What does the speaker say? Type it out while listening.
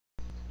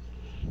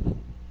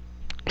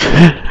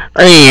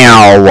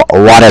Yo,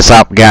 what is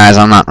up, guys?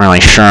 I'm not really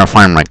sure if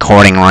I'm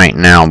recording right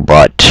now,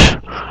 but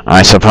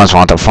I suppose we'll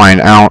have to find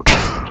out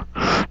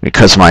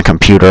because my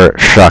computer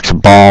shucks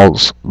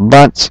balls.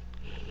 But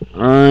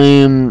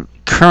I'm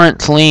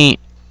currently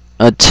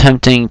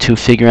attempting to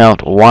figure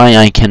out why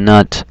I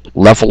cannot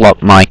level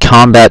up my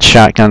combat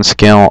shotgun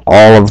skill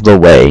all of the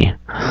way.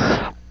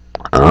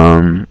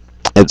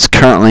 It's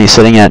currently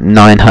sitting at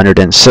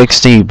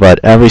 960, but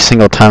every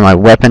single time I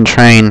weapon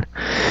train,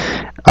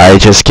 I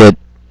just get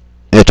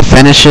it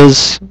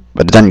finishes,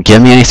 but it doesn't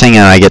give me anything,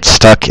 and I get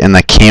stuck in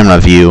the camera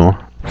view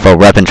for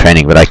weapon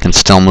training, but I can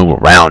still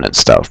move around and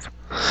stuff.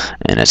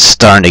 And it's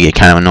starting to get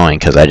kind of annoying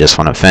because I just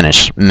want to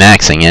finish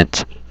maxing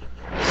it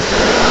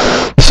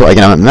so I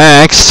can have it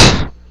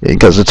maxed,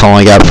 because it's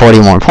only got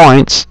 40 more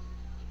points.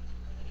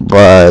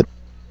 But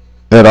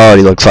it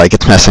already looks like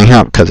it's messing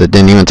up because it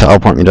didn't even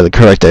teleport me to the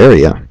correct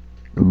area.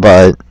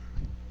 But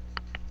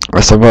I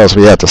suppose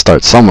we have to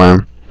start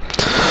somewhere.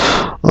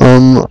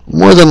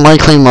 More than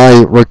likely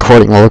my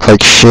recording will look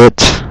like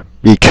shit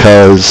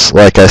because,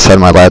 like I said,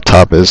 my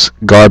laptop is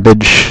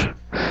garbage,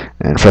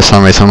 and for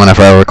some reason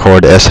whenever I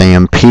record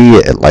SAMP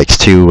it likes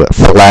to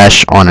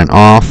flash on and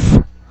off.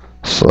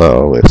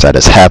 So if that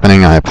is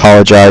happening, I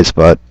apologize,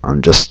 but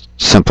I'm just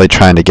simply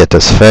trying to get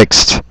this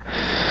fixed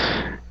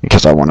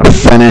because I want to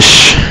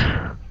finish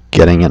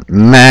getting it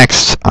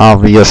maxed,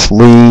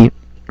 obviously.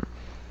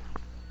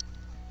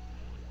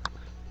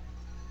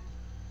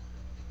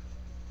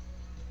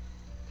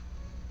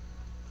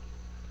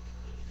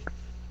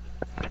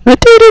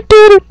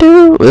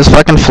 This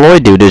fucking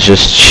Floyd dude is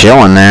just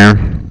chilling there.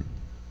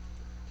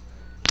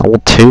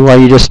 Old 2, why are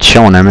you just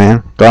chilling there,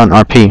 man? Go on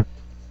RP.